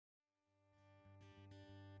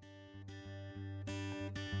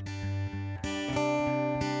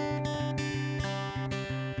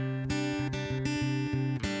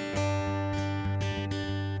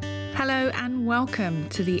Hello and welcome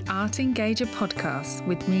to the Art Engager podcast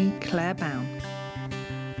with me, Claire Bown.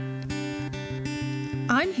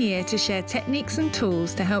 I'm here to share techniques and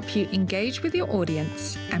tools to help you engage with your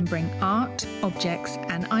audience and bring art, objects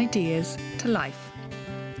and ideas to life.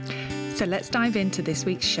 So let's dive into this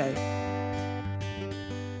week's show.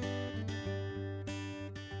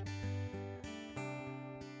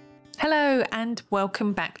 Hello and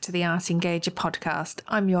welcome back to the Art Engager podcast.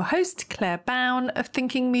 I'm your host, Claire Bown of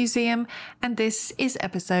Thinking Museum, and this is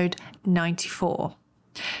episode 94.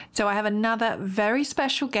 So I have another very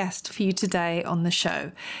special guest for you today on the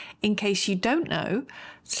show. In case you don't know,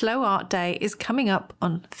 Slow Art Day is coming up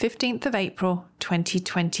on 15th of April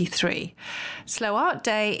 2023. Slow Art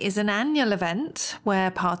Day is an annual event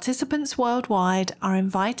where participants worldwide are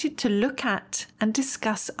invited to look at and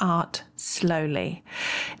discuss art slowly.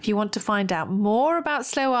 If you want to find out more about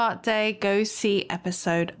Slow Art Day, go see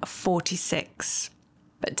episode 46.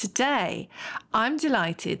 But today, I'm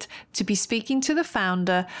delighted to be speaking to the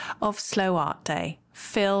founder of Slow Art Day,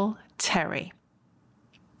 Phyl.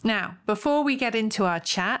 Now, before we get into our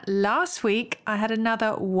chat, last week I had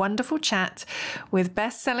another wonderful chat with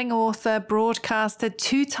best-selling author, broadcaster,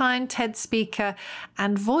 two-time TED speaker,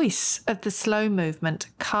 and voice of the slow movement,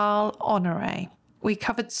 Carl Honoré. We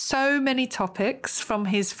covered so many topics, from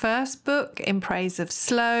his first book, In Praise of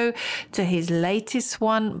Slow, to his latest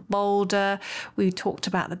one, Bolder. We talked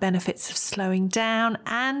about the benefits of slowing down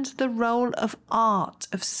and the role of art,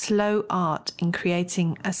 of slow art, in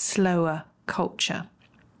creating a slower culture.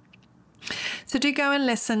 So do go and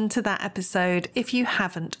listen to that episode if you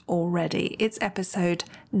haven't already. It's episode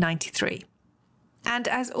 93. And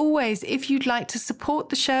as always, if you'd like to support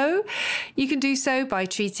the show, you can do so by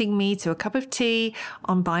treating me to a cup of tea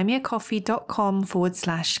on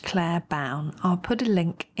buymeacoffee.com/Claire Bown. I'll put a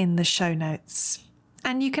link in the show notes.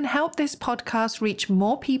 And you can help this podcast reach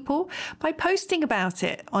more people by posting about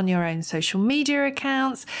it on your own social media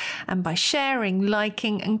accounts and by sharing,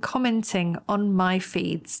 liking and commenting on my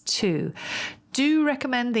feeds too. Do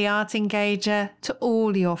recommend the Art Engager to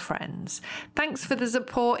all your friends. Thanks for the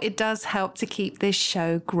support. It does help to keep this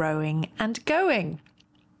show growing and going.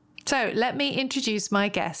 So let me introduce my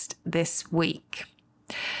guest this week.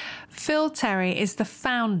 Phyl is the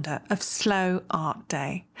founder of Slow Art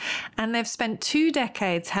Day, and they've spent 2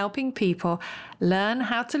 decades helping people learn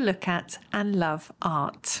how to look at and love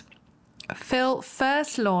art. Phyl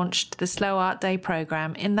first launched the Slow Art Day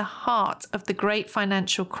program in the heart of the great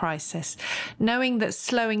financial crisis, knowing that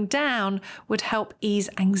slowing down would help ease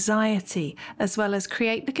anxiety, as well as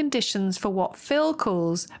create the conditions for what Phyl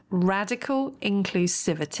calls radical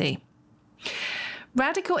inclusivity.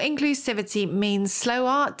 Radical inclusivity means Slow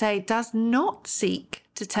Art Day does not seek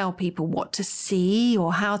to tell people what to see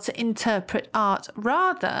or how to interpret art.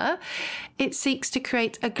 Rather, it seeks to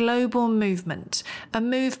create a global movement, a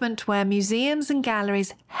movement where museums and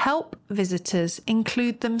galleries help visitors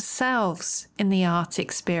include themselves in the art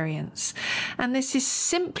experience. And this is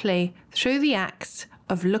simply through the act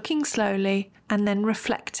of looking slowly and then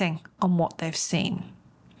reflecting on what they've seen.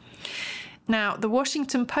 Now, the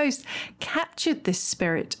Washington Post captured this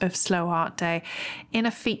spirit of Slow Art Day in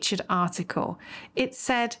a featured article. It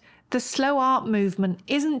said, "The slow art movement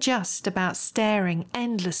isn't just about staring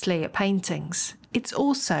endlessly at paintings. It's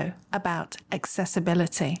also about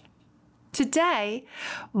accessibility." Today,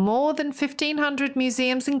 more than 1,500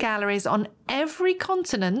 museums and galleries on every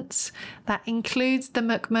continent, that includes the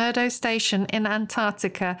McMurdo Station in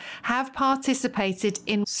Antarctica, have participated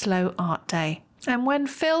in Slow Art Day. And when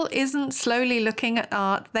Phyl isn't slowly looking at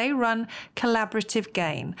art, they run Collaborative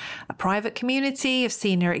Gain, a private community of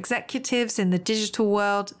senior executives in the digital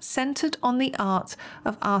world centered on the art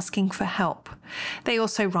of asking for help. They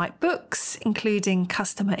also write books, including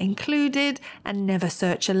Customer Included and Never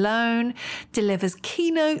Search Alone, delivers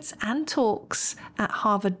keynotes and talks at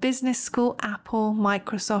Harvard Business School, Apple,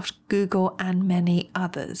 Microsoft, Google, and many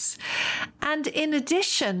others. And in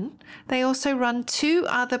addition, they also run 2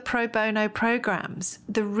 other pro bono programs,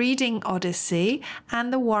 the Reading Odyssey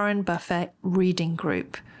and the Warren Buffett Reading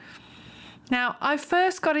Group. Now, I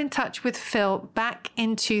first got in touch with Phyl back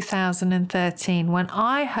in 2013 when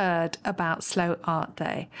I heard about Slow Art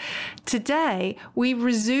Day. Today, we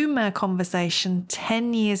resume our conversation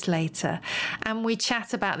 10 years later, and we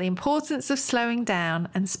chat about the importance of slowing down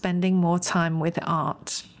and spending more time with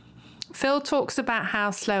art. Phyl talks about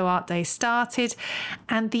how Slow Art Day started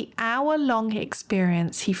and the hour-long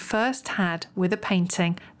experience he first had with a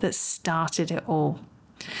painting that started it all.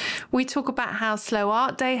 We talk about how Slow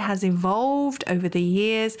Art Day has evolved over the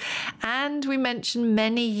years, and we mention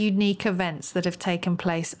many unique events that have taken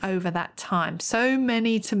place over that time. So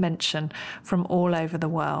many to mention from all over the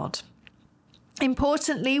world.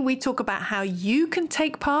 Importantly, we talk about how you can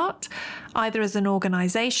take part, either as an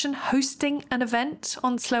organisation hosting an event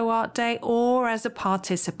on Slow Art Day or as a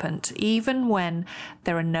participant, even when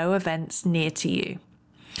there are no events near to you.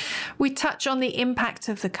 We touch on the impact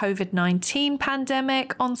of the COVID-19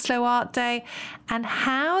 pandemic on Slow Art Day and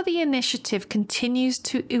how the initiative continues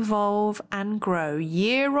to evolve and grow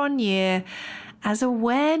year on year as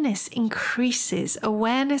awareness increases,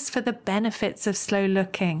 awareness for the benefits of slow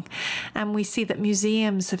looking. And we see that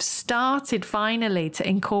museums have started finally to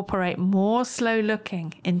incorporate more slow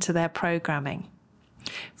looking into their programming.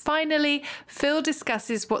 Finally, Phyl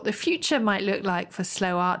discusses what the future might look like for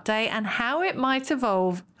Slow Art Day and how it might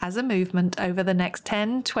evolve as a movement over the next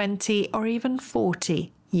 10, 20, or even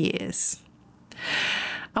 40 years.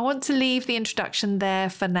 I want to leave the introduction there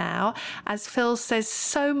for now, as Phyl says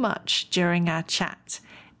so much during our chat.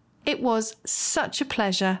 It was such a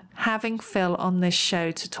pleasure having Phyl on this show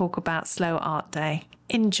to talk about Slow Art Day.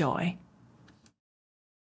 Enjoy.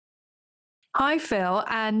 Hi, Phyl,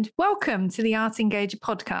 and welcome to the Art Engager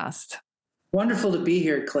podcast. Wonderful to be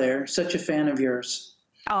here, Claire. Such a fan of yours.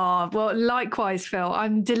 Oh, well, likewise, Phyl.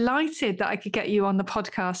 I'm delighted that I could get you on the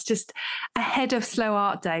podcast just ahead of Slow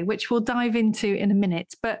Art Day, which we'll dive into in a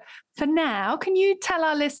minute. But for now, can you tell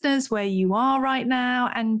our listeners where you are right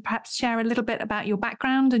now and perhaps share a little bit about your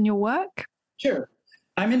background and your work? Sure.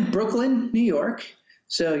 I'm in Brooklyn, New York,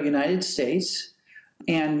 so United States.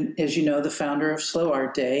 And as you know, the founder of Slow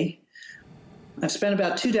Art Day. I've spent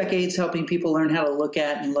about 2 decades helping people learn how to look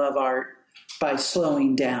at and love art by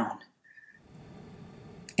slowing down.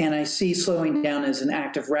 And I see slowing down as an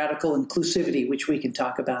act of radical inclusivity, which we can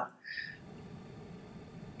talk about.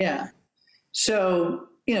 Yeah. So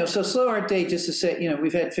Slow Art Day, just to say,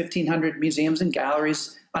 we've had 1,500 museums and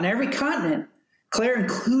galleries on every continent, Claire,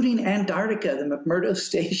 including Antarctica, the McMurdo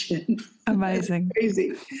Station. Amazing.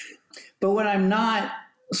 Crazy. But when I'm not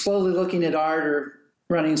slowly looking at art or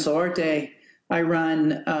running Slow Art Day, I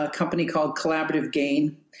run a company called Collaborative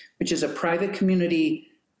Gain, which is a private community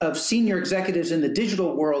of senior executives in the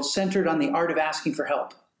digital world centered on the art of asking for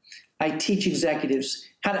help. I teach executives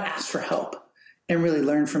how to ask for help and really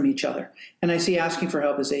learn from each other. And I see asking for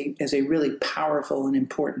help as a really powerful and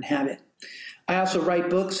important habit. I also write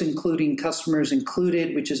books, including Customers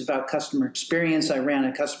Included, which is about customer experience. I ran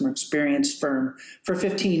a customer experience firm for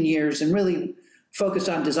 15 years and really focused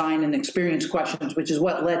on design and experience questions, which is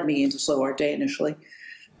what led me into Slow Art Day initially.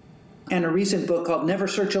 And a recent book called Never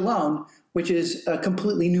Search Alone, which is a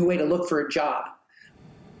completely new way to look for a job.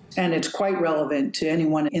 And it's quite relevant to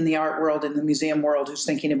anyone in the art world, in the museum world, who's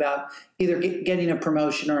thinking about either getting a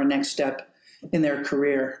promotion or a next step in their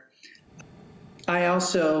career. I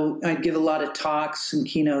give a lot of talks and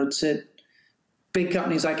keynotes at big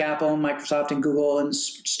companies like Apple, Microsoft, and Google, and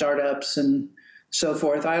startups and so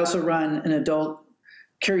forth. I also run an adult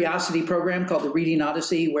curiosity program called the Reading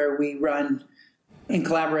Odyssey, where we run, in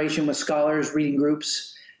collaboration with scholars, reading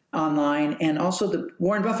groups online, and also the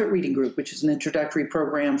Warren Buffett Reading Group, which is an introductory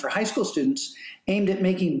program for high school students aimed at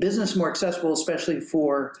making business more accessible, especially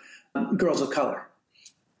for girls of color.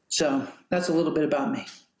 So that's a little bit about me.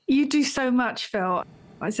 You do so much, Phyl.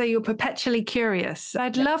 I say you're perpetually curious.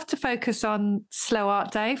 I'd love to focus on Slow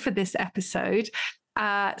Art Day for this episode.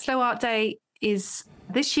 Slow Art Day is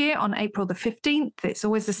this year on April the 15th. It's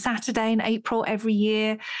always a Saturday in April every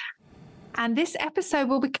year. And this episode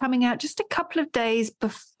will be coming out just a couple of days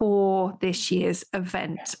before this year's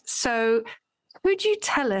event. So could you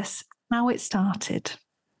tell us how it started?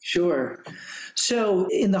 Sure. So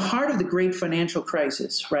in the heart of the great financial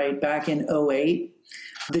crisis, right, back in 2008,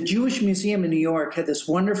 the Jewish Museum in New York had this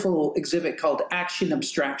wonderful exhibit called Action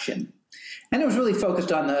Abstraction. And it was really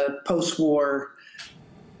focused on the post-war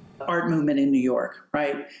art movement in New York,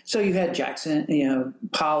 right? So you had Jackson,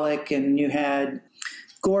 Pollock, and you had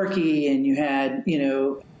Gorky, and you had,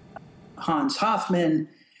 Hans Hofmann.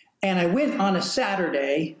 And I went on a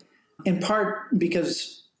Saturday, in part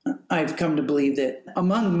because I've come to believe that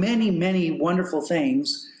among many, many wonderful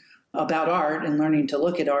things about art and learning to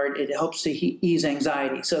look at art, it helps to ease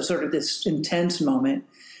anxiety. So sort of this intense moment.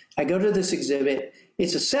 I go to this exhibit.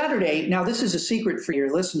 It's a Saturday. Now, this is a secret for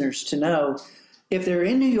your listeners to know. If they're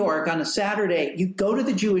in New York on a Saturday, you go to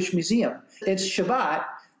the Jewish Museum. It's Shabbat,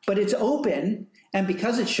 but it's open. And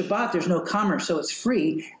because it's Shabbat, there's no commerce, so it's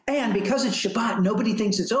free. And because it's Shabbat, nobody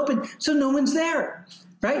thinks it's open, so no one's there,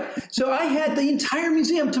 right? So I had the entire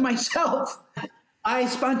museum to myself. I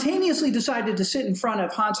spontaneously decided to sit in front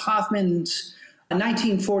of Hans Hofmann's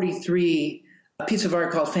 1943 piece of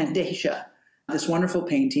art called Fantasia, this wonderful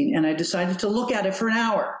painting, and I decided to look at it for an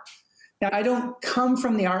hour. Now, I don't come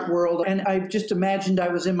from the art world, and I just imagined I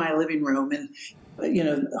was in my living room, and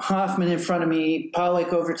Hoffman in front of me,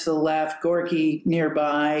 Pollock over to the left, Gorky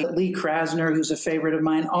nearby, Lee Krasner, who's a favorite of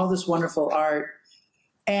mine, all this wonderful art.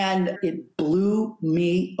 And it blew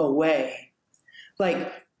me away.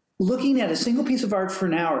 Like looking at a single piece of art for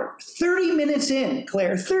an hour, 30 minutes in,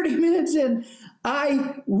 Claire, 30 minutes in,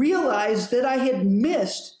 I realized that I had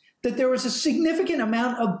missed that there was a significant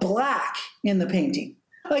amount of black in the painting.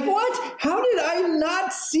 Like, what? How did I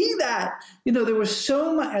not see that? There was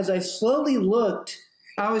so much. As I slowly looked,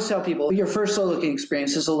 I always tell people, your first slow looking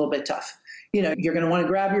experience is a little bit tough. You're going to want to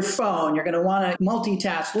grab your phone. You're going to want to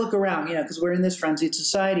multitask, look around, because we're in this frenzied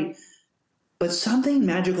society. But something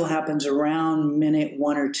magical happens around minute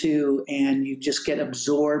 1 or 2, and you just get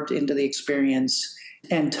absorbed into the experience,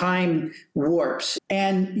 and time warps,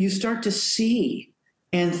 and you start to see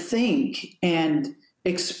and think and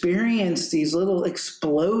experience these little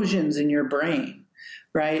explosions in your brain,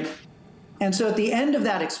 right? And so at the end of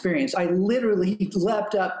that experience, I literally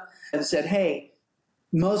leapt up and said, hey,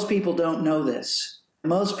 most people don't know this.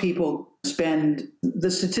 Most people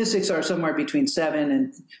the statistics are somewhere between 7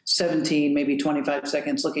 and 17, maybe 25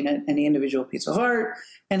 seconds looking at any individual piece of art.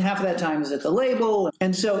 And half of that time is at the label.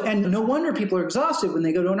 And no wonder people are exhausted when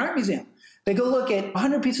they go to an art museum. They go look at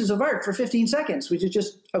 100 pieces of art for 15 seconds, which is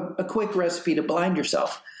just a quick recipe to blind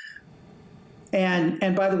yourself.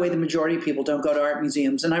 And by the way, the majority of people don't go to art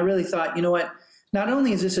museums. And I really thought, you know what? Not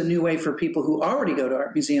only is this a new way for people who already go to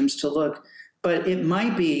art museums to look, but it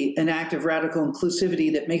might be an act of radical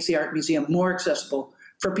inclusivity that makes the art museum more accessible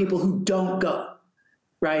for people who don't go,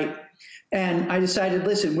 right? And I decided,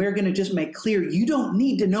 listen, we're going to just make clear you don't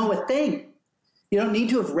need to know a thing. You don't need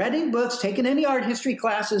to have read any books, taken any art history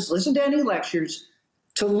classes, listened to any lectures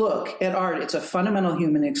to look at art. It's a fundamental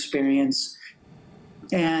human experience.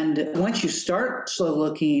 And once you start slow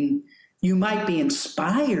looking, you might be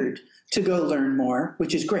inspired to go learn more,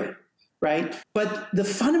 which is great, right? But the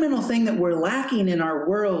fundamental thing that we're lacking in our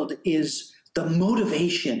world is the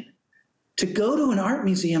motivation to go to an art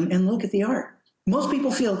museum and look at the art. Most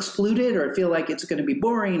people feel excluded or feel like it's going to be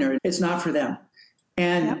boring or it's not for them.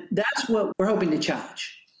 And that's what we're hoping to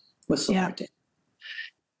challenge with Slow Art Day.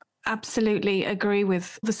 Absolutely agree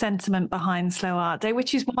with the sentiment behind Slow Art Day,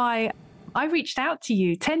 which is why I reached out to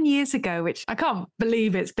you 10 years ago, which I can't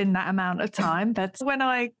believe it's been that amount of time. But when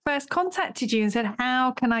I first contacted you and said,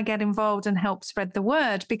 how can I get involved and help spread the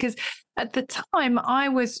word? Because at the time I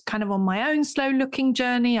was kind of on my own slow looking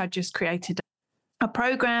journey. I just created a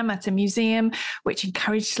program at a museum which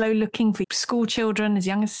encouraged slow looking for school children as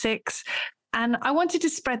young as 6. And I wanted to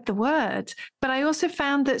spread the word, but I also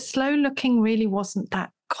found that slow looking really wasn't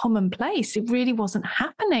that commonplace. It really wasn't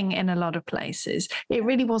happening in a lot of places. It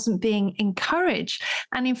really wasn't being encouraged.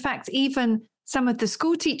 And in fact, even some of the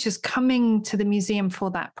school teachers coming to the museum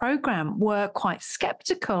for that program were quite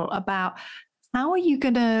skeptical about how are you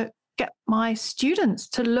going to get my students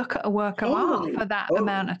to look at a work of art for that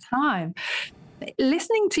amount of time?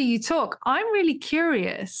 Listening to you talk, I'm really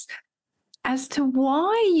curious as to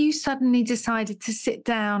why you suddenly decided to sit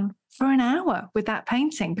down for an hour with that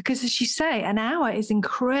painting. Because as you say, an hour is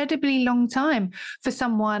incredibly long time for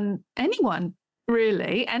anyone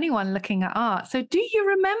looking at art. So do you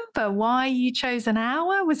remember why you chose an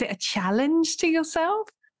hour? Was it a challenge to yourself?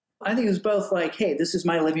 I think it was both like, hey, this is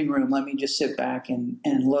my living room. Let me just sit back and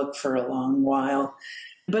look for a long while.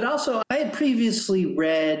 But also I had previously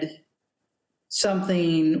read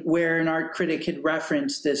something where an art critic had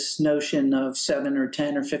referenced this notion of 7 or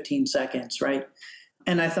 10 or 15 seconds, right?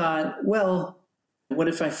 And I thought, well, what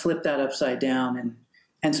if I flipped that upside down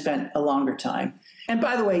and spent a longer time? And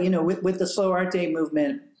by the way, with the Slow Art Day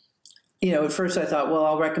movement, at first I thought, well,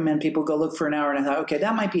 I'll recommend people go look for an hour. And I thought, okay,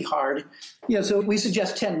 that might be hard. So we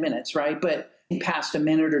suggest 10 minutes, right? But past a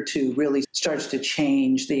minute or two really starts to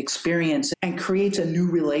change the experience and creates a new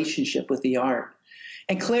relationship with the art.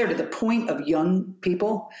 And Claire, to the point of young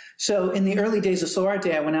people. So in the early days of Slow Art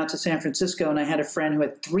Day, I went out to San Francisco and I had a friend who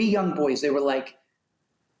had 3 young boys. They were like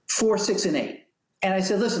 4, 6, and 8. And I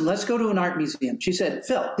said, listen, let's go to an art museum. She said,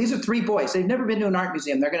 Phyl, these are 3 boys. They've never been to an art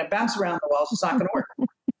museum. They're going to bounce around the walls. It's not going to work.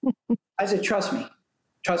 I said, trust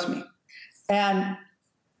me. And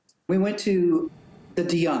we went to the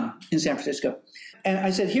De Young in San Francisco. And I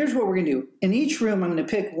said, here's what we're going to do. In each room, I'm going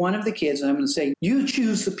to pick one of the kids and I'm going to say, you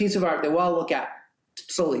choose the piece of art that we'll all look at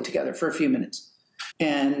slowly together for a few minutes.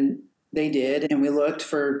 And they did. And we looked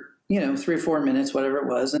for, 3 or 4 minutes, whatever it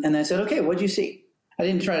was. And I said, okay, what'd you see? I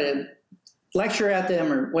didn't try to lecture at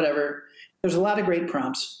them or whatever. There's a lot of great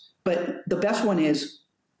prompts, but the best one is,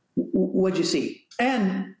 what'd you see?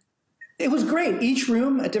 And it was great. Each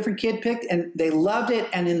room, a different kid picked and they loved it.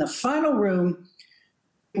 And in the final room,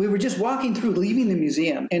 We were just walking through, leaving the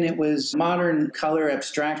museum, and it was modern color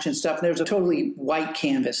abstraction stuff. And there was a totally white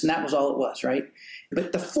canvas, and that was all it was, right?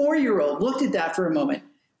 But the 4-year-old looked at that for a moment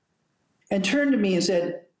and turned to me and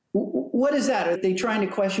said, "What is that? Are they trying to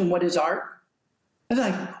question what is art?" I was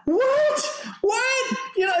like, "What? What?"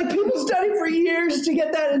 Like people study for years to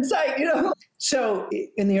get that insight. So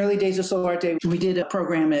in the early days of Slow Art Day, we did a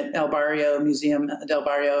program at El Barrio Museum del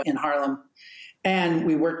Barrio in Harlem. And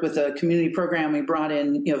we worked with a community program. We brought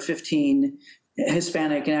in, 15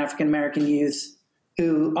 Hispanic and African-American youth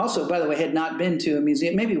who also, by the way, had not been to a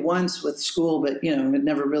museum, maybe once with school, but, had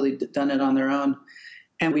never really done it on their own.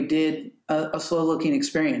 And we did a slow-looking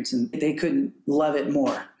experience, and they couldn't love it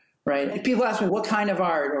more, right? And people ask me, what kind of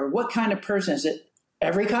art or what kind of person is it?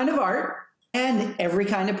 Every kind of art and every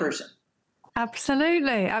kind of person.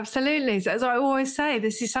 Absolutely. Absolutely. So as I always say,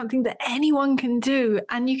 this is something that anyone can do,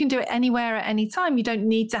 and you can do it anywhere at any time. You don't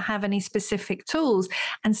need to have any specific tools.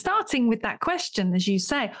 And starting with that question, as you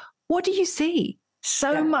say, what do you see?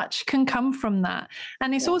 So much can come from that.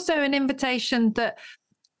 And it's also an invitation that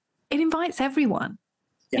it invites everyone.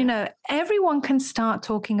 Yeah. Everyone can start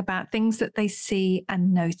talking about things that they see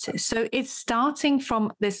and notice. So it's starting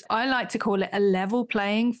from this, I like to call it a level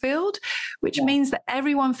playing field, which means that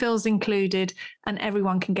everyone feels included and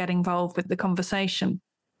everyone can get involved with the conversation.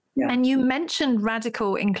 Yeah. And you mentioned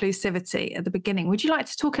radical inclusivity at the beginning. Would you like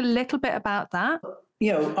to talk a little bit about that?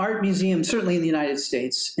 Art museums, certainly in the United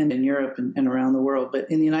States and in Europe and around the world, but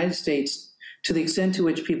in the United States, to the extent to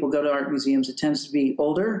which people go to art museums, it tends to be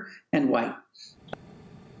older and white.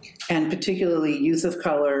 And particularly youth of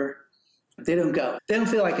color, they don't go. They don't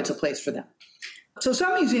feel like it's a place for them. So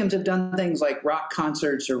some museums have done things like rock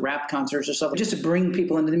concerts or rap concerts or something just to bring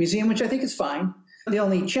people into the museum, which I think is fine. The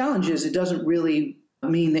only challenge is it doesn't really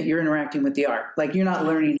mean that you're interacting with the art. Like you're not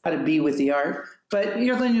learning how to be with the art, but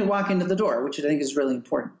you're learning to walk into the door, which I think is really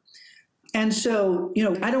important. And so,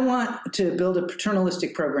 I don't want to build a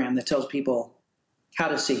paternalistic program that tells people how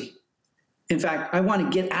to see. In fact, I want to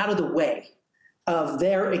get out of the way of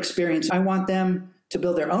their experience. I want them to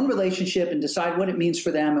build their own relationship and decide what it means for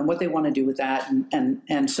them and what they want to do with that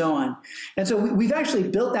and so on. And so we've actually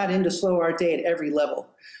built that into Slow Art Day at every level.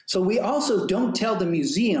 So we also don't tell the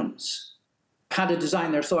museums how to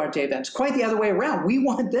design their Slow Art Day events. Quite the other way around. We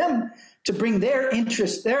want them to bring their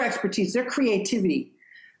interest, their expertise, their creativity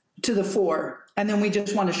to the fore. And then we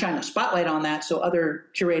just want to shine a spotlight on that so other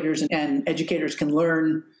curators and educators can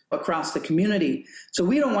learn across the community. So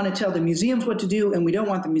we don't want to tell the museums what to do, and we don't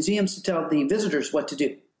want the museums to tell the visitors what to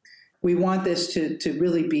do. We want this to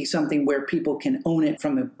really be something where people can own it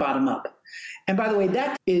from the bottom up. And by the way,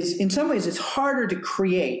 that is, in some ways, it's harder to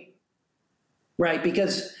create, right?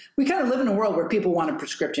 Because we kind of live in a world where people want a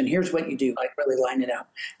prescription. Here's what you do, like really line it out.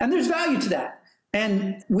 And there's value to that.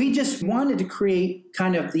 And we just wanted to create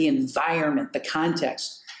kind of the environment, the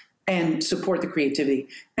context, and support the creativity.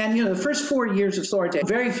 And, the first 4 years of Slow Art Day,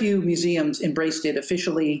 very few museums embraced it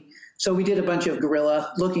officially. So we did a bunch of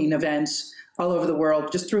guerrilla-looking events all over the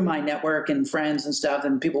world, just through my network and friends and stuff.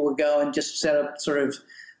 And people would go and just set up sort of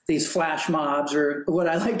these flash mobs, or what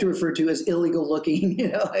I like to refer to as illegal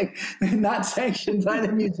looking, like not sanctioned by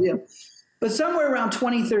the museum. But somewhere around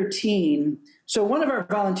 2013, so one of our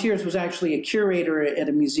volunteers was actually a curator at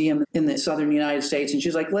a museum in the southern United States. And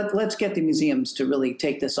she's like, let's get the museums to really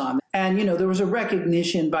take this on. And, there was a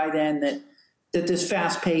recognition by then that this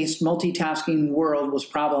fast-paced, multitasking world was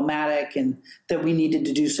problematic and that we needed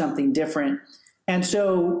to do something different. And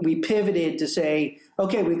so we pivoted to say,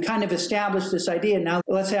 okay, we've kind of established this idea. Now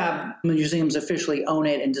let's have museums officially own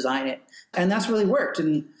it and design it. And that's really worked.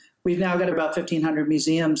 And we've now got about 1,500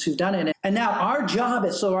 museums who've done it. And now our job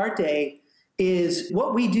at Slow Art Day is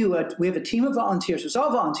what we do. We have a team of volunteers. It's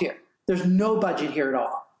all volunteer. There's no budget here at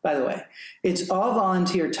all, by the way. It's all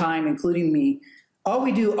volunteer time, including me. All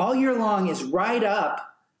we do all year long is write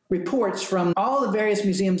up reports from all the various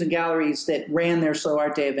museums and galleries that ran their Slow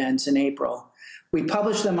Art Day events in April. We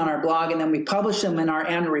publish them on our blog, and then we publish them in our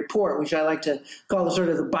annual report, which I like to call the sort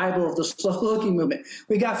of the Bible of the slow looking movement.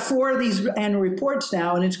 We got 4 of these annual reports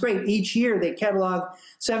now, and it's great. Each year they catalog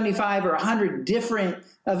 75 or 100 different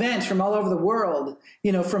events from all over the world,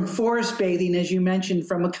 from forest bathing, as you mentioned,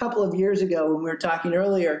 from a couple of years ago when we were talking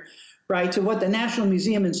earlier, right, to what the National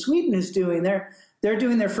Museum in Sweden is doing. They're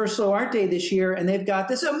doing their first Slow Art Day this year, and they've got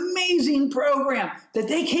this amazing program that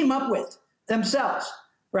they came up with themselves,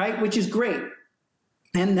 right, which is great.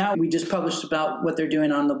 And now we just published about what they're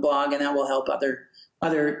doing on the blog, and that will help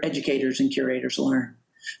other educators and curators learn.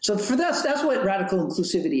 So for us, that's what radical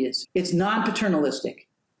inclusivity is. It's non-paternalistic.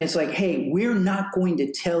 It's like, hey, we're not going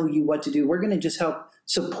to tell you what to do. We're going to just help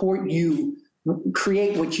support you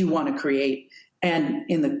create what you want to create. And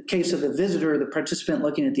in the case of the visitor, the participant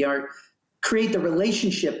looking at the art, create the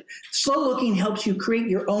relationship. Slow looking helps you create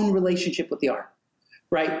your own relationship with the art,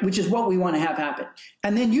 right? Which is what we want to have happen.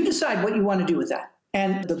 And then you decide what you want to do with that.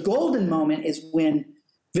 And the golden moment is when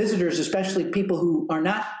visitors, especially people who are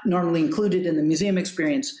not normally included in the museum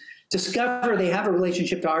experience, discover they have a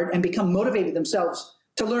relationship to art and become motivated themselves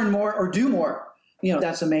to learn more or do more.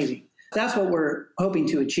 That's amazing. That's what we're hoping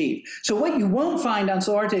to achieve. So what you won't find on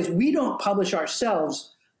Slow Art Day is we don't publish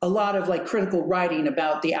ourselves a lot of critical writing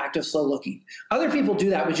about the act of slow looking. Other people do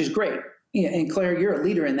that, which is great. And Claire, you're a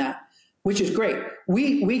leader in that, which is great.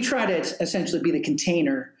 We try to essentially be the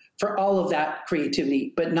container for all of that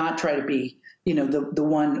creativity, but not try to be, the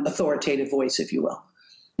one authoritative voice, if you will.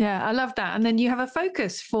 Yeah, I love that. And then you have a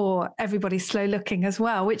focus for everybody slow looking as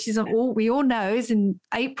well, which is all we all know is in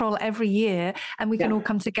April every year, and we can all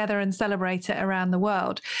come together and celebrate it around the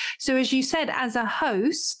world. So as you said, as a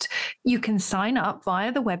host, you can sign up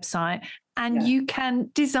via the website and you can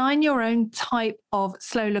design your own type of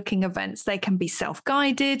slow looking events. They can be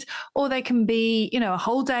self-guided or they can be, a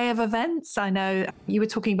whole day of events. I know you were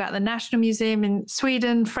talking about the National Museum in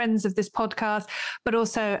Sweden, friends of this podcast, but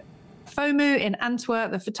also FOMU in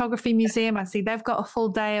Antwerp, the Photography Museum. I see they've got a full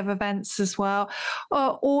day of events as well.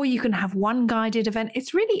 Or you can have one guided event.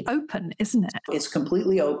 It's really open, isn't it? It's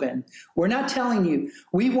completely open. We're not telling you.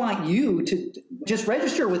 We want you to just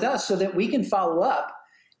register with us so that we can follow up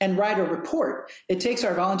and write a report. It takes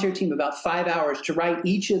our volunteer team about 5 hours to write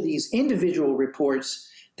each of these individual reports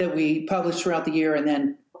that we publish throughout the year and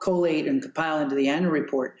then collate and compile into the annual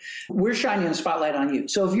report. We're shining a spotlight on you.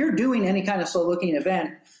 So if you're doing any kind of slow looking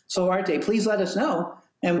event, Slow Art Day, please let us know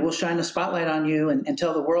and we'll shine a spotlight on you and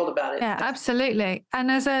tell the world about it. Yeah, absolutely.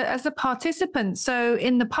 And as a participant, so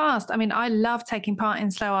in the past, I love taking part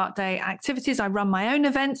in Slow Art Day activities. I run my own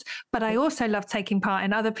events, but I also love taking part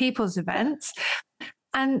in other people's events.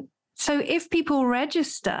 And so if people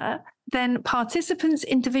register, then participants,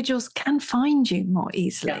 individuals can find you more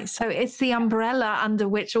easily. Yeah. So it's the umbrella under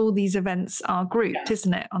which all these events are grouped,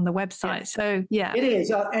 isn't it, on the website? Yeah. So, yeah. It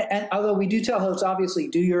is. And although we do tell hosts, obviously,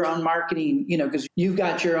 do your own marketing, because you've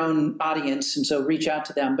got your own audience. And so reach out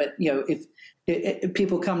to them. But, if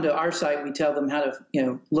people come to our site, we tell them how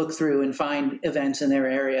to, look through and find events in their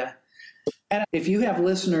area. And if you have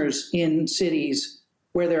listeners in cities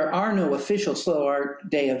where there are no official Slow Art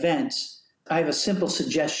Day events, I have a simple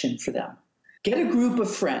suggestion for them. Get a group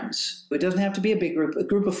of friends. It doesn't have to be a big group. A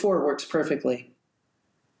group of 4 works perfectly.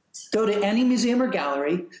 Go to any museum or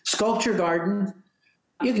gallery, sculpture garden.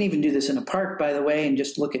 You can even do this in a park, by the way, and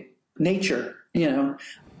just look at nature,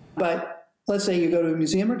 But let's say you go to a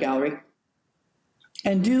museum or gallery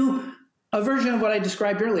and do a version of what I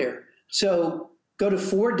described earlier. So go to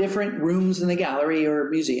 4 different rooms in the gallery or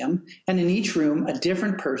museum, and in each room, a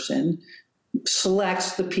different person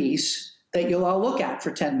selects the piece that you'll all look at for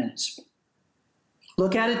 10 minutes.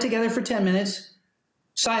 Look at it together for 10 minutes,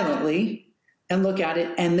 silently, and look at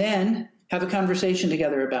it, and then have a conversation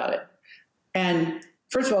together about it. And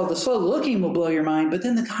first of all, the slow looking will blow your mind, but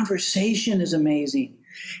then the conversation is amazing.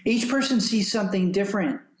 Each person sees something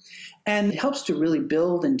different, and it helps to really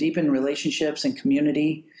build and deepen relationships and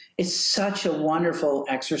community. It's such a wonderful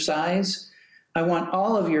exercise. I want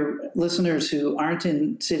all of your listeners who aren't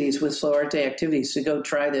in cities with Slow Art Day activities to go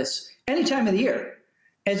try this any time of the year.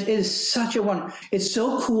 It is such a wonderful. It's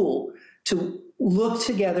so cool to look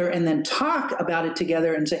together and then talk about it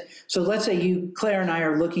together and say. So let's say you, Claire, and I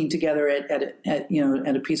are looking together at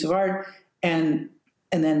a piece of art, and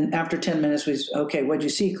then after 10 minutes we say, okay, what'd you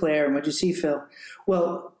see, Claire, and what'd you see, Phil?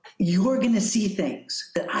 Well, you're going to see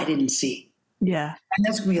things that I didn't see. Yeah, and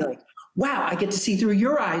that's going to be like, wow, I get to see through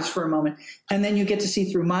your eyes for a moment, and then you get to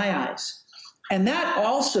see through my eyes. And that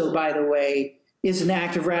also, by the way, is an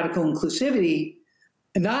act of radical inclusivity,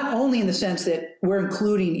 not only in the sense that we're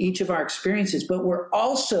including each of our experiences, but we're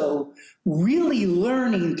also really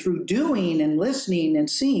learning through doing and listening and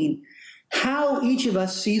seeing how each of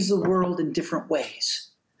us sees the world in different ways.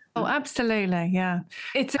 Oh, absolutely. Yeah.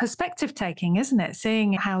 It's perspective taking, isn't it?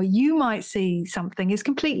 Seeing how you might see something is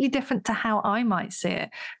completely different to how I might see it.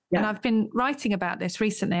 Yeah. And I've been writing about this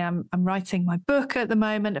recently. I'm writing my book at the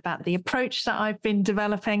moment about the approach that I've been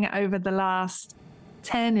developing over the last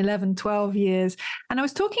 10, 11, 12 years. And I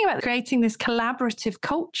was talking about creating this collaborative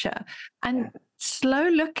culture. And slow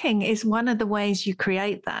looking is one of the ways you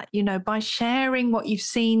create that, by sharing what you've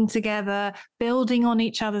seen together, building on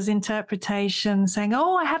each other's interpretation, saying,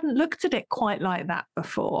 oh, I hadn't looked at it quite like that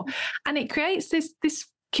before. And it creates this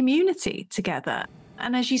community together.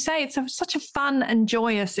 And as you say, it's such a fun and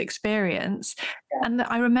joyous experience. Yeah. And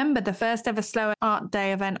I remember the first ever Slow Art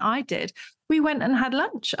Day event I did, we went and had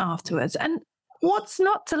lunch afterwards. And What's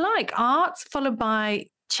not to like? Art followed by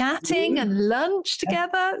chatting and lunch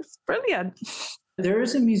together. It's brilliant. There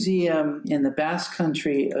is a museum in the Basque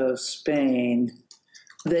Country of Spain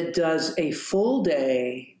that does a full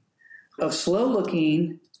day of slow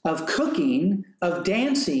looking, of cooking, of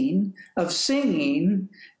dancing, of singing,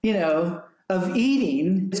 of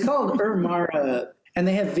eating. It's called Urmara. And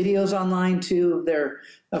they have videos online too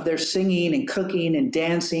of their singing and cooking and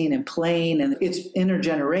dancing and playing, and it's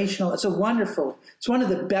intergenerational. It's one of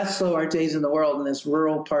the best slow art days in the world in this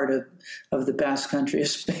rural part of the Basque Country of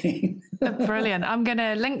Spain. Brilliant. I'm going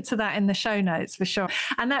to link to that in the show notes for sure.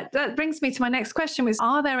 And that brings me to my next question, was,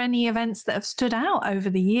 are there any events that have stood out over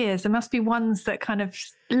the years? There must be ones that kind of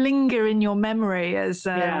linger in your memory as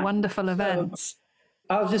wonderful events.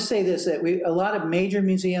 I'll just say this, that a lot of major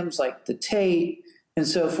museums like the Tate and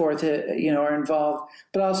so forth, are involved,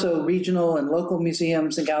 but also regional and local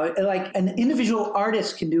museums and galleries. Like an individual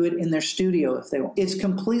artist can do it in their studio if they want. It's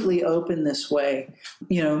completely open this way.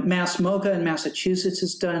 Mass MoCA in Massachusetts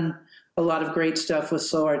has done a lot of great stuff with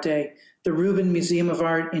Slow Art Day. The Rubin Museum of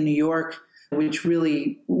Art in New York, which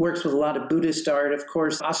really works with a lot of Buddhist art, of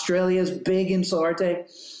course. Australia's big in Slow Art Day.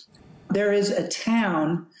 There is a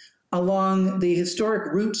town along the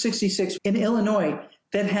historic Route 66 in Illinois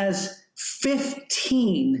that has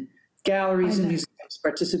 15 galleries and museums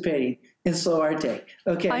participating in Slow Art Day.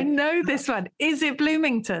 Okay. I know this one. Is it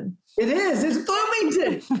Bloomington? It is. It's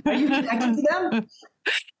Bloomington. Are you connected to them?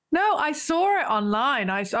 No, I saw it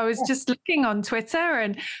online. I was just looking on Twitter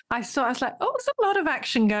and I was like, oh, there's a lot of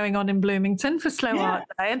action going on in Bloomington for Slow Art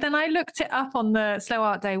Day. And then I looked it up on the Slow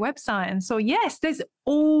Art Day website and saw, yes, there's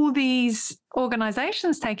all these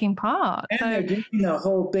organizations taking part. And they're doing a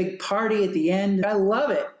whole big party at the end. I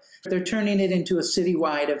love it. They're turning it into a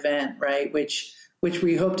citywide event, right? Which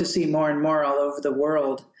we hope to see more and more all over the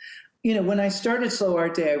world. When I started Slow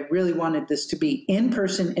Art Day, I really wanted this to be in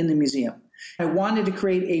person in the museum. I wanted to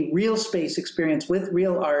create a real space experience with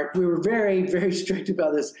real art. We were very, very strict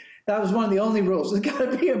about this. That was one of the only rules. It's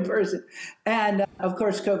got to be in person. And of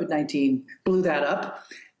course, COVID-19 blew that up.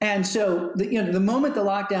 And so, the moment the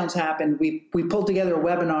lockdowns happened, we pulled together a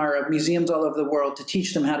webinar of museums all over the world to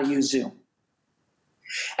teach them how to use Zoom.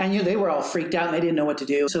 And they were all freaked out and they didn't know what to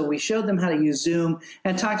do. So we showed them how to use Zoom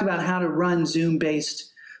and talked about how to run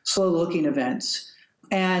Zoom-based slow-looking events.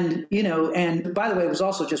 And, and by the way, it was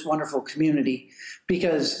also just wonderful community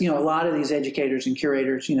because, a lot of these educators and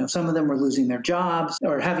curators, some of them were losing their jobs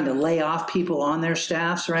or having to lay off people on their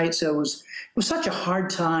staffs, right? So it was such a hard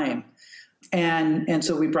time. And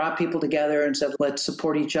so we brought people together and said, let's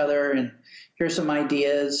support each other and here's some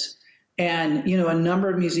ideas. And, a number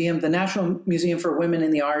of museums, the National Museum for Women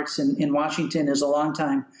in the Arts in Washington is a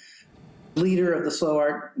longtime leader of the Slow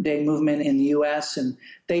Art Day movement in the U.S., and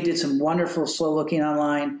they did some wonderful slow looking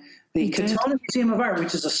online. The Katona Museum of Art,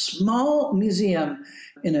 which is a small museum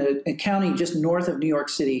in a county just north of New York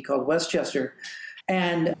City called Westchester,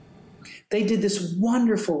 and they did this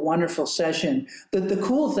wonderful, wonderful session. The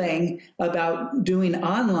cool thing about doing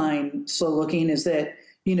online slow looking is that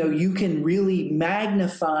you can really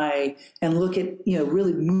magnify and look at,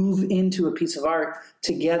 really move into a piece of art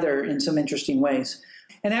together in some interesting ways.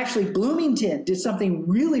 And actually, Bloomington did something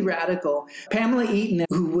really radical. Pamela Eaton,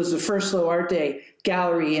 who was the first Slow Art Day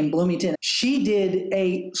gallery in Bloomington, she did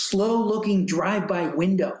a slow-looking drive-by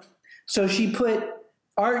window. So she put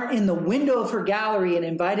art in the window of her gallery and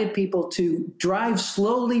invited people to drive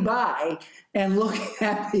slowly by and look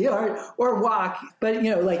at the art or walk. But,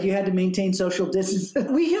 you had to maintain social distance.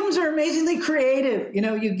 We humans are amazingly creative.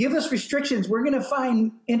 You give us restrictions, we're going to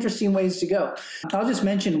find interesting ways to go. I'll just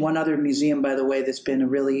mention one other museum, by the way, that's been a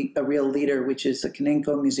real leader, which is the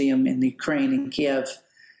Kanenko Museum in the Ukraine in Kiev.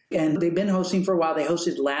 And they've been hosting for a while. They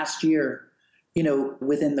hosted last year,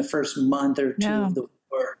 within the first month or two of the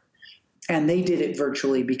war. And they did it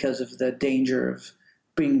virtually because of the danger of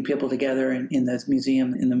bringing people together in this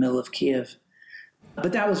museum in the middle of Kiev.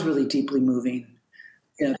 But that was really deeply moving.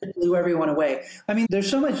 It blew everyone away. I mean, there's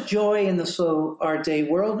so much joy in the Slow Art Day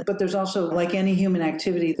world, but there's also, like any human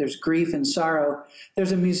activity, there's grief and sorrow.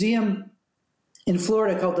 There's a museum in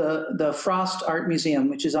Florida called the Frost Art Museum,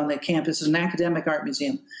 which is on the campus. It's an academic art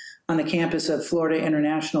museum on the campus of Florida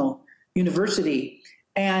International University.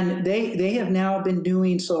 And they have now been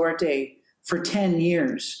doing Slow Art Day for 10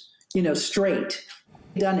 years, straight.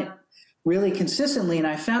 Done it really consistently. And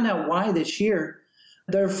I found out why this year.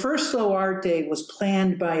 Their first Slow Art Day was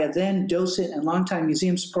planned by a then docent and longtime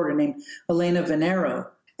museum supporter named Elena Venero.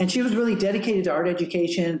 And she was really dedicated to art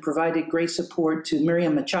education, provided great support to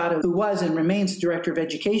Miriam Machado, who was and remains the director of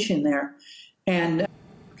education there. And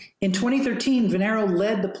In 2013, Venero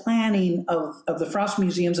led the planning of the Frost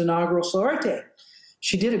Museum's inaugural Slow Art Day.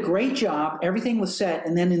 She did a great job. Everything was set.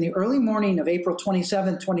 And then in the early morning of April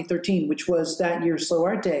 27, 2013, which was that year's Slow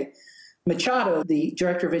Art Day, Machado, the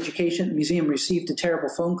director of education at the museum, received a terrible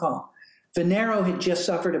phone call. Venero had just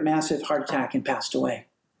suffered a massive heart attack and passed away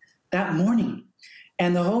that morning.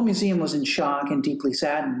 And the whole museum was in shock and deeply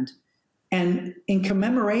saddened. And in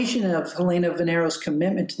commemoration of Helena Venero's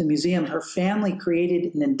commitment to the museum, her family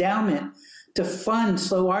created an endowment to fund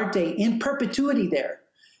Slow Art Day in perpetuity there,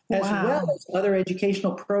 as well as other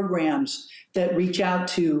educational programs that reach out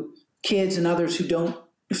to kids and others who don't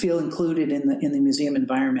feel included in the museum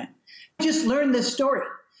environment. I just learned this story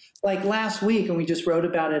like last week, and we just wrote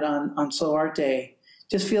about it on Slow Art Day.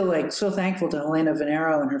 Just feel like so thankful to Helena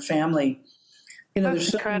Venero and her family. There's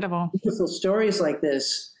so incredible, beautiful stories like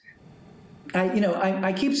this.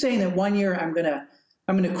 I keep saying that one year I'm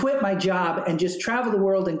gonna quit my job and just travel the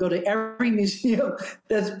world and go to every museum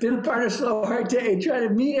that's been a part of Slow Art Day and try to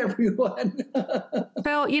meet everyone.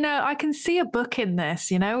 Phyl, I can see a book in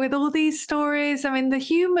this, with all these stories. I mean, the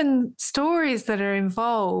human stories that are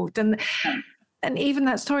involved, and even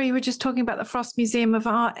that story you were just talking about, the Frost Museum of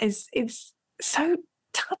Art, it's so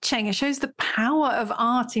touching. It shows the power of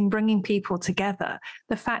art in bringing people together.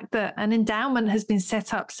 The fact that an endowment has been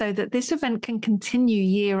set up so that this event can continue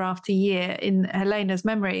year after year in Helena's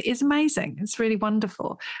memory is amazing. It's really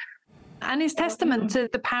wonderful. And it's testament to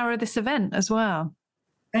the power of this event as well.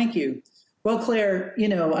 Thank you. Well, Claire,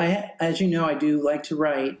 as you know, I do like to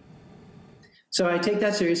write. So I take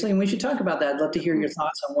that seriously, and we should talk about that. I'd love to hear your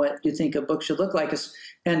thoughts on what you think a book should look like.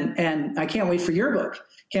 And I can't wait for your book.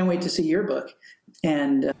 Can't wait to see your book.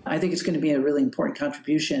 And I think it's going to be a really important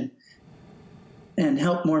contribution and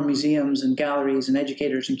help more museums and galleries and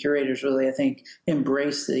educators and curators really, I think,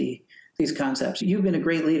 embrace these concepts. You've been a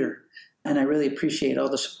great leader, and I really appreciate all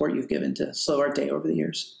the support you've given to Slow Art Day over the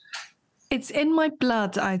years. It's in my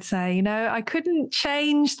blood, I'd say. I couldn't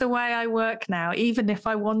change the way I work now, even if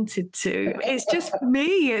I wanted to. It's just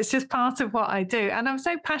me. It's just part of what I do. And I'm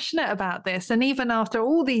so passionate about this. And even after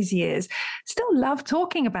all these years, still love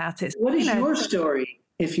talking about it. What is your story,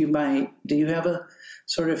 if you might? Do you have a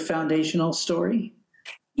sort of foundational story?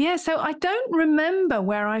 Yeah, so I don't remember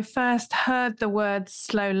where I first heard the word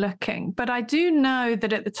slow looking, but I do know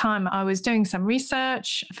that at the time I was doing some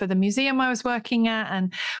research for the museum I was working at,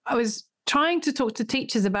 and I was trying to talk to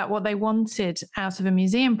teachers about what they wanted out of a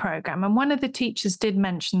museum program. And one of the teachers did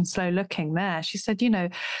mention slow looking there. She said,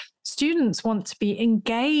 students want to be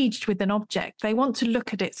engaged with an object. They want to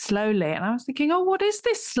look at it slowly. And I was thinking, what is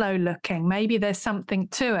this slow looking? Maybe there's something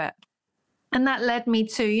to it. And that led me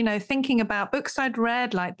to, thinking about books I'd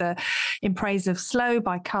read, like the In Praise of Slow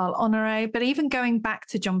by Carl Honoré, but even going back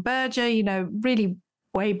to John Berger, really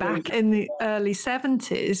way back in the early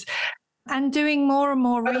 70s. And doing more and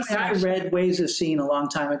more research. I read Ways of Seeing a long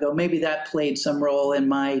time ago. Maybe that played some role in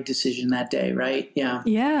my decision that day, right? Yeah.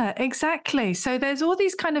 Yeah, exactly. So there's all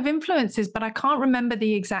these kind of influences, but I can't remember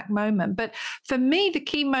the exact moment. But for me, the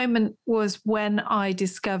key moment was when I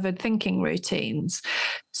discovered thinking routines.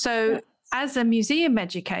 So as a museum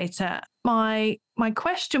educator, my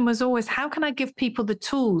question was always, how can I give people the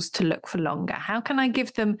tools to look for longer? How can I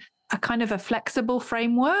give them a kind of a flexible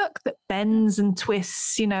framework that bends and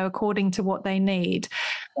twists, according to what they need.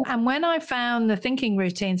 And when I found the thinking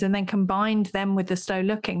routines and then combined them with the slow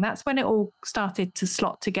looking, that's when it all started to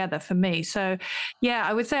slot together for me. So yeah,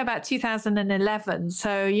 I would say about 2011.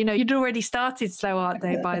 So, you'd already started Slow Art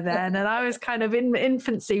Day by then. And I was kind of in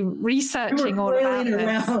infancy researching all about this.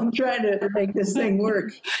 Around trying to make this thing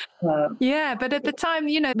work. Yeah, but at the time,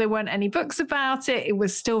 there weren't any books about it. It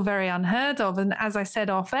was still very unheard of. And as I said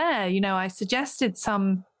off air, I suggested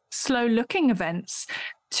some slow looking events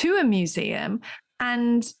to a museum,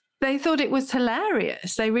 and they thought it was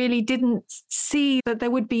hilarious. They really didn't see that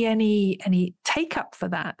there would be any take up for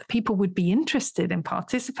that. People would be interested in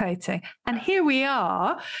participating. And here we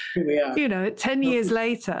are. 10 years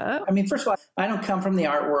later. I mean, first of all, I don't come from the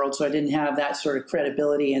art world, so I didn't have that sort of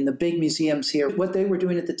credibility. And the big museums here, what they were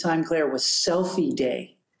doing at the time, Claire, was selfie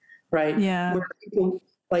day, right? Yeah. Where people,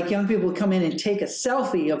 like young people, would come in and take a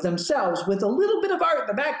selfie of themselves with a little bit of art in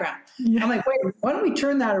the background. Yeah. I'm like, wait, why don't we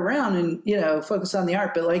turn that around and, focus on the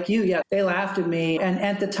art? But like they laughed at me. And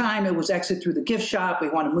at the time it was exit through the gift shop. We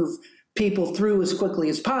want to move people through as quickly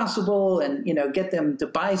as possible and, get them to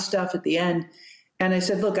buy stuff at the end. And I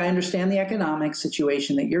said, look, I understand the economic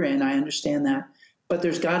situation that you're in. I understand that, but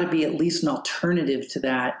there's got to be at least an alternative to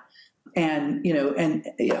that. And,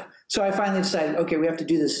 so I finally decided, okay, we have to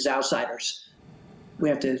do this as outsiders. We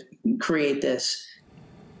have to create this.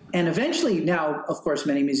 And eventually now, of course,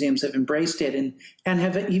 many museums have embraced it and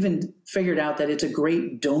have even figured out that it's a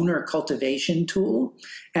great donor cultivation tool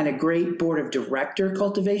and a great board of director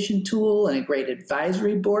cultivation tool and a great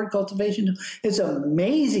advisory board cultivation tool. It's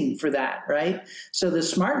amazing for that, right? So the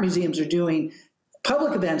smart museums are doing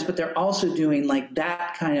public events, but they're also doing like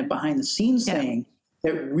that kind of behind the scenes thing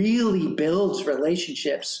that really builds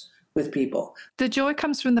relationships with people. The joy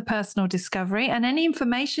comes from the personal discovery, and any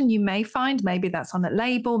information you may find, maybe that's on a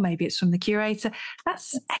label, maybe it's from the curator,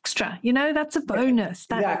 that's extra, that's a bonus.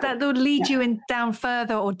 That will lead you down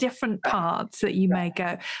further or different paths that you may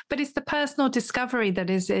go. But it's the personal discovery that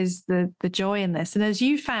is the joy in this. And as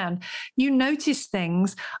you found, you notice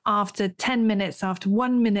things after 10 minutes, after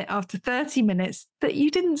 1 minute, after 30 minutes that you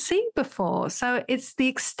didn't see before. So it's the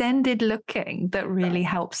extended looking that really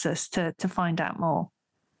helps us to find out more.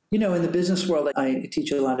 In the business world, I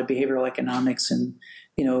teach a lot of behavioral economics, and,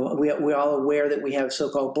 we're all aware that we have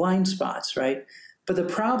so-called blind spots, right? But the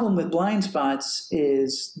problem with blind spots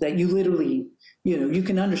is that you literally, you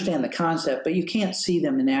can understand the concept, but you can't see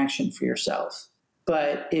them in action for yourself.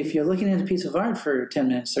 But if you're looking at a piece of art for 10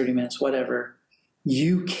 minutes, 30 minutes, whatever,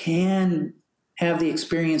 you can have the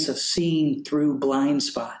experience of seeing through blind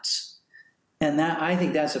spots. And I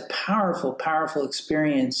think that's a powerful, powerful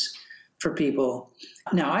experience for people.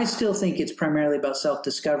 Now, I still think it's primarily about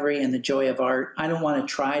self-discovery and the joy of art. I don't want to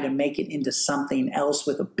try to make it into something else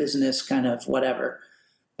with a business kind of whatever.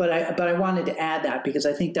 But I wanted to add that because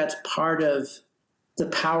I think that's part of the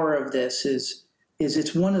power of this is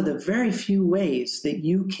it's one of the very few ways that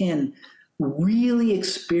you can really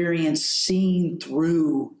experience seeing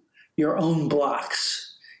through your own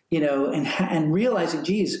blocks, and realizing,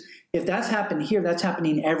 geez, if that's happened here, that's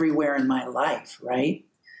happening everywhere in my life, right?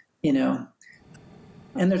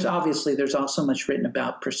 And there's also so much written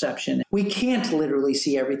about perception. We can't literally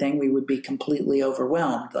see everything. We would be completely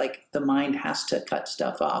overwhelmed. Like the mind has to cut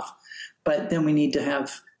stuff off. But then we need to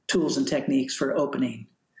have tools and techniques for opening.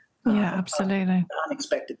 Absolutely.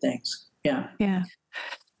 Unexpected things. Yeah. Yeah.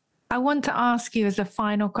 I want to ask you as a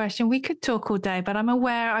final question. We could talk all day, but I'm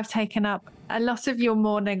aware I've taken up a lot of your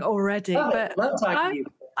morning already. Love talking to you.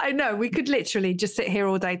 I know we could literally just sit here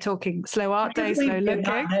all day talking Slow Art Day, slow looking.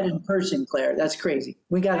 Not met in person, Claire. That's crazy.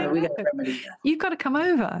 We got to remedy that. You've got to come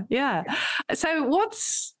over. Yeah. So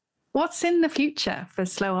what's in the future for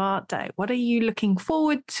Slow Art Day? What are you looking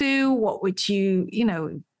forward to? What would you,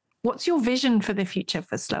 what's your vision for the future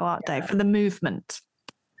for Slow Art Day, for the movement?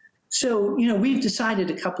 So, we've decided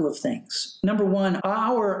a couple of things. Number one,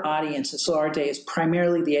 our audience at Slow Art Day is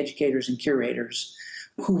primarily the educators and curators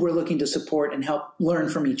who we're looking to support and help learn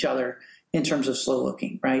from each other in terms of slow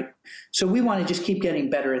looking, right? So we want to just keep getting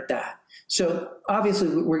better at that. So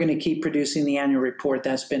obviously we're going to keep producing the annual report.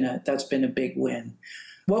 That's been a big win.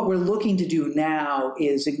 What we're looking to do now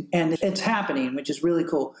is, and it's happening, which is really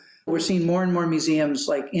cool. We're seeing more and more museums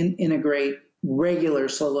integrate regular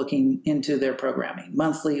slow looking into their programming,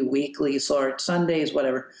 monthly, weekly, slow art, Sundays,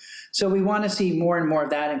 whatever. So we want to see more and more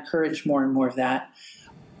of that, encourage more and more of that.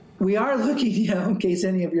 We are looking, in case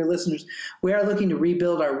any of your listeners, we are looking to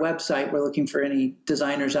rebuild our website. We're looking for any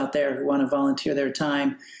designers out there who want to volunteer their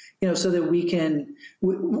time, so that we can,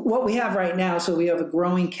 what we have right now, so we have a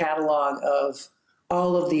growing catalog of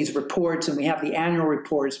all of these reports, and we have the annual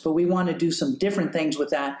reports, but we want to do some different things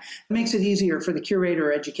with that. It makes it easier for the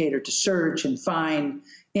curator or educator to search and find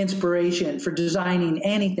inspiration for designing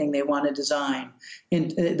anything they want to design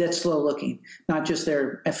that's slow looking, not just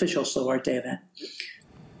their official Slow Art Day event.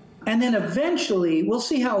 And then eventually, we'll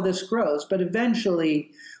see how this grows, but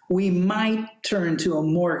eventually we might turn to a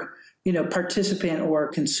more, participant or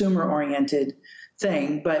consumer-oriented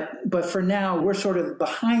thing. But for now, we're sort of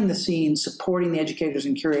behind the scenes supporting the educators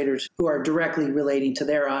and curators who are directly relating to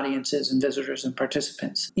their audiences and visitors and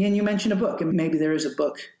participants. And you mentioned a book, and maybe there is a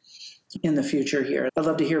book in the future here. I'd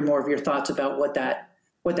love to hear more of your thoughts about what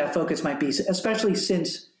that focus might be, especially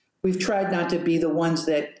since we've tried not to be the ones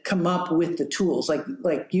that come up with the tools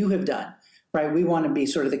like you have done, right? We want to be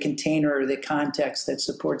sort of the container or the context that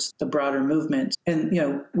supports the broader movement. And,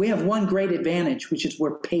 we have one great advantage, which is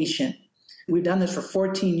we're patient. We've done this for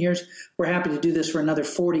 14 years. We're happy to do this for another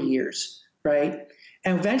 40 years, right?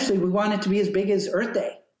 And eventually we want it to be as big as Earth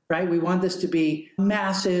Day, right? We want this to be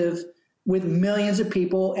massive with millions of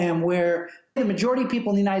people, and where the majority of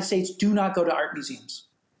people in the United States do not go to art museums.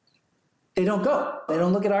 They don't go. They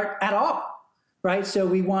don't look at art at all, right? So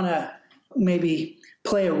we want to maybe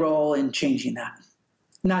play a role in changing that,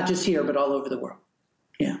 not just here, but all over the world.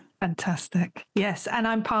 Yeah. Fantastic. Yes. And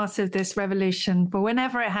I'm part of this revolution, but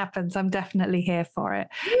whenever it happens, I'm definitely here for it.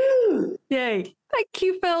 Woo! Yay. Thank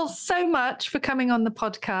you, Phyl, so much for coming on the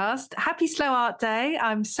podcast. Happy Slow Art Day.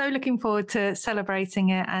 I'm so looking forward to celebrating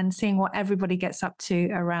it and seeing what everybody gets up to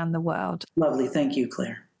around the world. Lovely. Thank you,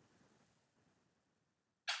 Claire.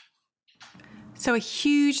 So a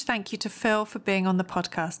huge thank you to Phyl for being on the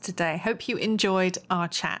podcast today. Hope you enjoyed our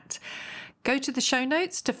chat. Go to the show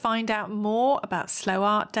notes to find out more about Slow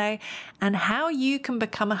Art Day and how you can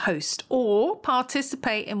become a host or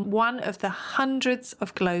participate in one of the hundreds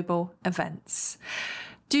of global events.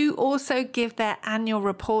 Do also give their annual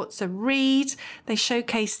reports a read. They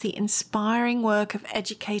showcase the inspiring work of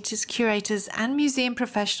educators, curators, and museum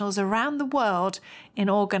professionals around the world in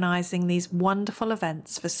organising these wonderful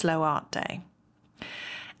events for Slow Art Day.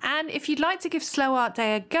 And if you'd like to give Slow Art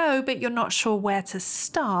Day a go, but you're not sure where to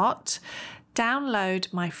start,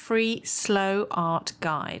 download my free Slow Art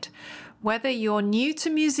Guide. Whether you're new to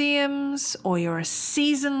museums or you're a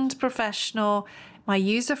seasoned professional, my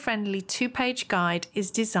user-friendly 2-page guide is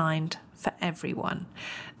designed for everyone.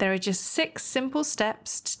 There are just 6 simple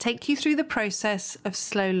steps to take you through the process of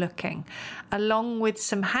slow looking, along with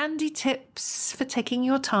some handy tips for taking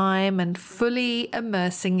your time and fully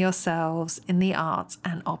immersing yourselves in the art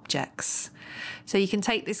and objects. So you can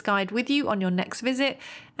take this guide with you on your next visit,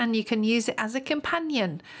 and you can use it as a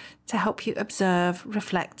companion to help you observe,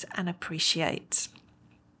 reflect, and appreciate.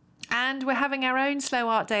 And we're having our own Slow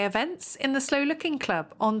Art Day events in the Slow Looking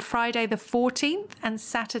Club on Friday the 14th and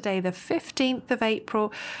Saturday the 15th of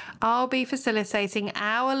April. I'll be facilitating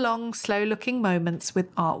hour-long slow looking moments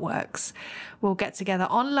with artworks. We'll get together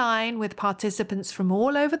online with participants from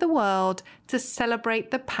all over the world to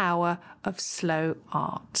celebrate the power of slow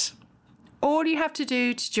art. All you have to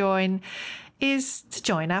do to join is to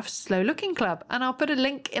join our Slow Looking Club, and I'll put a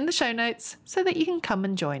link in the show notes so that you can come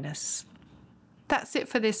and join us. That's it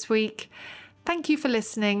for this week. Thank you for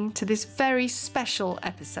listening to this very special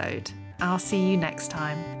episode. I'll see you next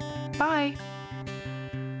time. Bye.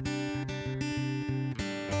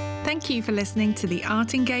 Thank you for listening to the Art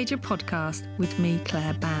Engager podcast with me,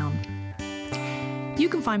 Claire Bown. You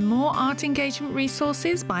can find more art engagement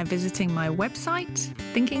resources by visiting my website,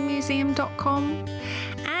 thinkingmuseum.com.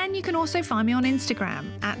 And you can also find me on Instagram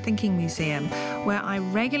 @thinkingmuseum, where I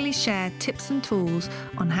regularly share tips and tools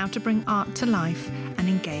on how to bring art to life and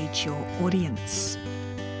engage your audience.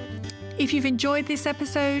 If you've enjoyed this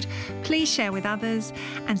episode, please share with others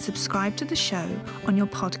and subscribe to the show on your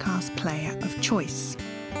podcast player of choice.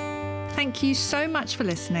 Thank you so much for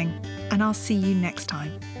listening, and I'll see you next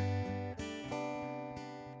time.